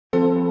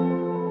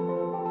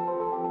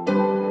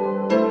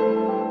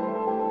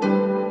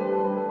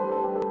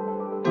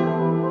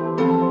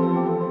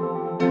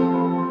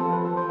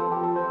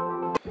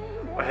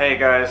Hey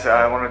guys,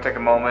 I want to take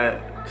a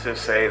moment to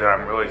say that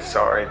I'm really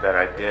sorry that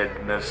I did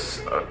miss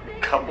a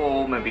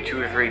couple, maybe 2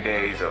 or 3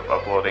 days of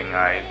uploading.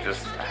 I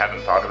just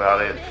haven't thought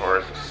about it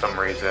for some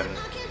reason.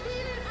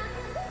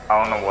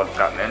 I don't know what's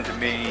gotten into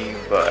me,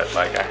 but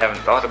like I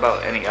haven't thought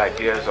about any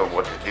ideas of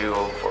what to do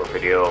for a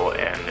video,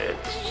 and it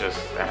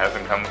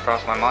hasn't come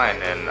across my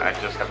mind, and I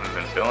just haven't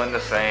been feeling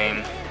the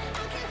same.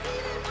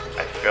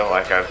 I feel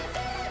like I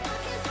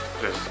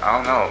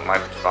don't know, my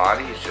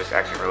body is just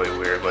acting really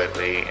weird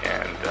lately,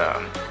 and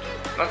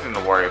nothing to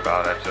worry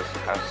about. I just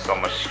have so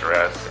much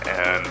stress,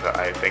 and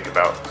I think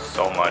about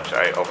so much.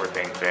 I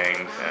overthink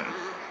things, and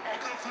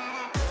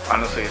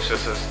honestly, it's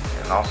just this,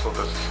 and also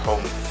this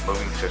whole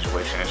moving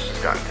situation has just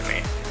gotten to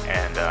me,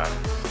 and I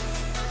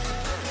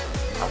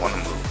want to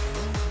move,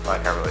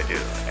 like I really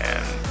do,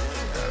 and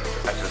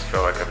I just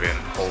feel like I've been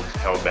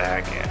held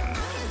back, and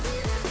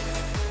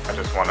I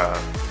just want to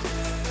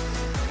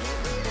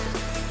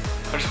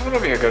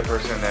be a good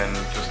person and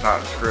just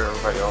not screw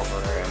everybody over,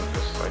 and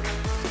just like,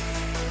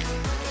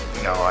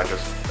 you know, I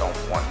just don't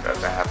want that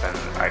to happen.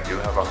 I do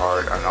have a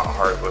heart. I'm not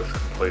heartless,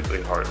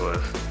 completely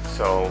heartless.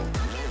 So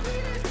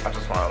I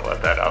just want to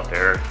let that out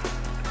there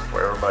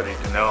for everybody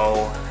to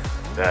know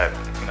that,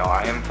 you know,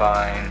 I am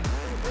fine.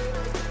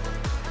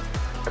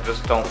 I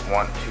just don't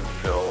want to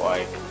feel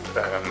like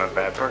that I'm a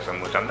bad person,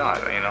 which I'm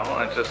not, you know.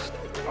 I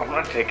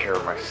want to take care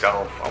of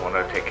myself. I want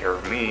to take care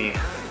of me.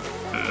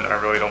 I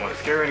really don't want to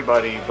scare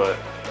anybody, but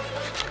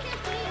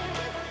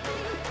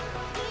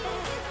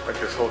like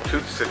this whole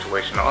tooth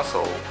situation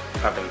also,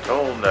 I've been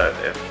told that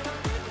if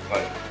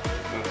like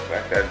the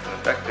fact that it's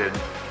infected,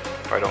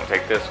 if I don't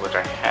take this, which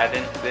I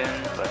hadn't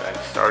been, but I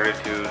started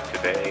to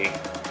today,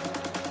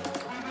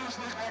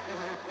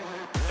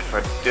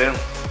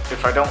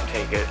 if I don't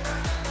take it,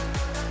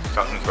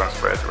 something's gonna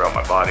spread throughout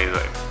my body,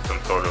 like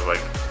some sort of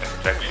like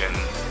infection.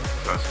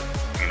 It's gonna,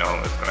 you know,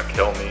 it's gonna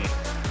kill me.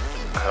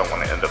 I don't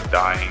want to end up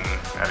dying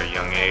at a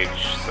young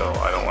age, so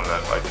I don't want to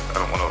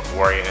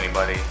worry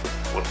anybody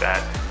with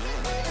that.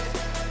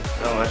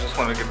 So I just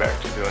want to get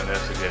back to doing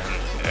this again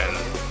and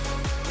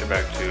get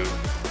back to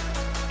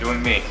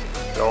doing me.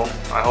 So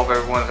I hope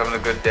everyone's having a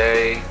good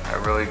day, a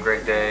really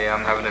great day.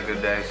 I'm having a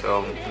good day,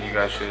 so you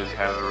guys should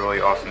have a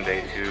really awesome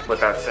day too.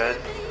 With that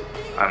said,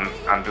 I'm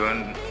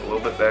doing a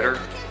little bit better.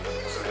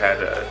 I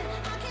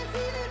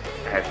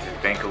had to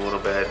think a little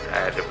bit. I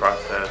had to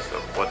process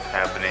of what's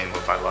happening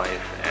with my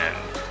life, and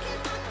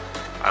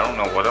I don't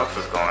know what else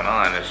is going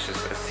on. It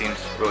seems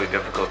really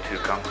difficult to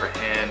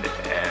comprehend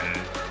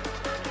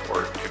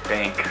or to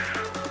think.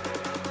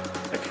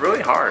 It's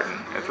really hard.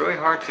 It's really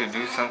hard to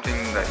do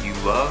something that you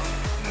love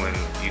when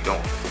you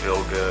don't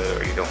feel good,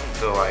 or you don't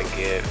feel like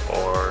it,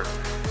 or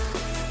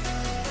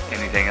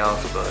anything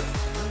else. But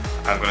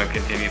I'm gonna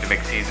continue to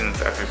make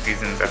seasons after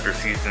seasons after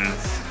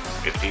seasons.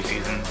 50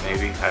 seasons,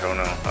 maybe. I don't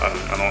know. I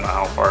don't know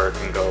how far it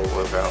can go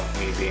without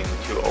me being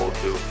too old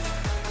to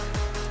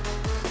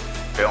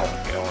film,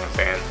 you know what I'm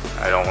saying?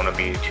 I don't want to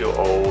be too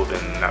old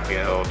and not being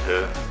able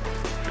to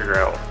figure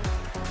out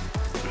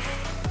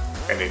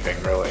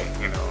anything really,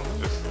 you know,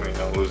 just, you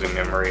know, losing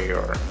memory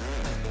or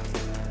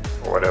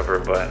whatever.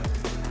 But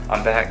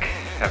I'm back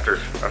after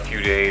a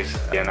few days,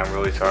 and I'm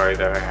really sorry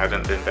that I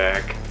haven't been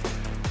back.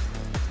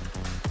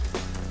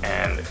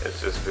 And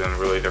it's just been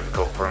really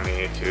difficult for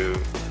me to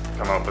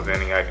come up with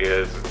any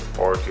ideas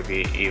or to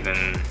be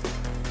even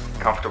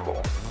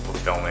comfortable with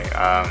filming.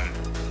 I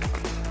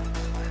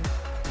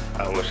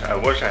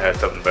wish I had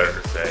something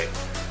better to say,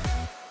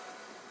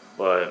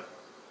 but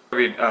I'll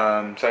be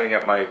setting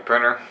up my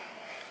printer.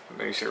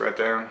 You see right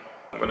there.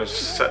 I'm gonna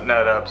set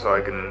that up so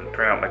I can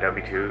print out my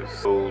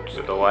W-2s. Go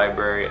to the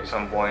library at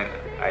some point,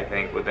 I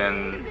think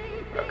within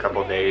a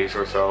couple days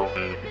or so,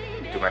 and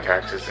do my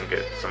taxes and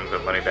get some of the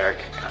money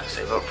back.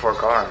 Save up for a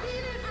car.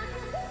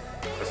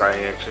 Because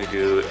I actually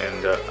do,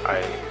 and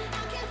I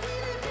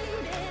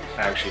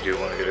actually do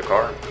want to get a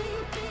car.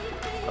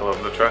 I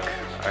love the truck.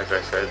 As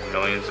I said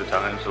millions of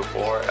times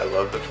before, I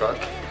love the truck.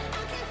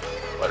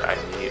 But I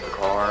need a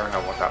car. I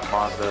want that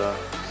Mazda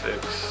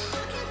 6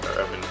 that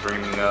I've been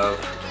dreaming of.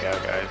 Yeah,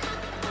 guys.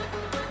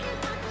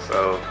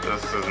 So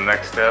this is the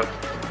next step.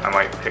 I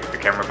might pick the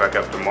camera back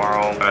up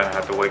tomorrow. I'm gonna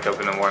have to wake up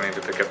in the morning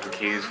to pick up the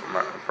keys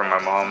from my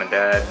mom and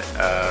dad.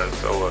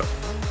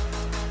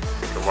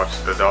 To watch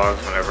the dogs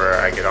whenever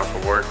I get off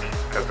of work,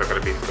 because they're going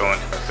to be going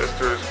to my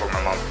sister's for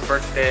my mom's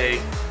birthday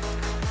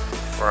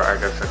for I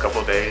guess a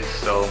couple days.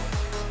 So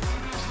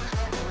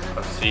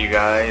I'll see you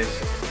guys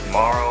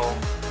tomorrow.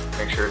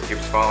 Make sure to keep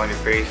a smile on your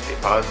face, stay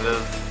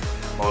positive,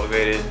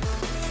 motivated,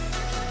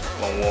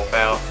 Lone Wolf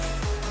out.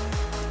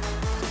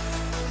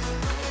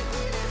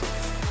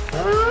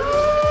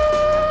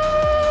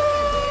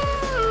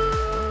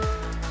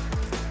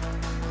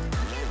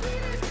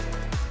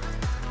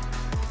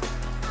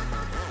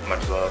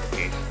 Much love,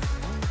 peace.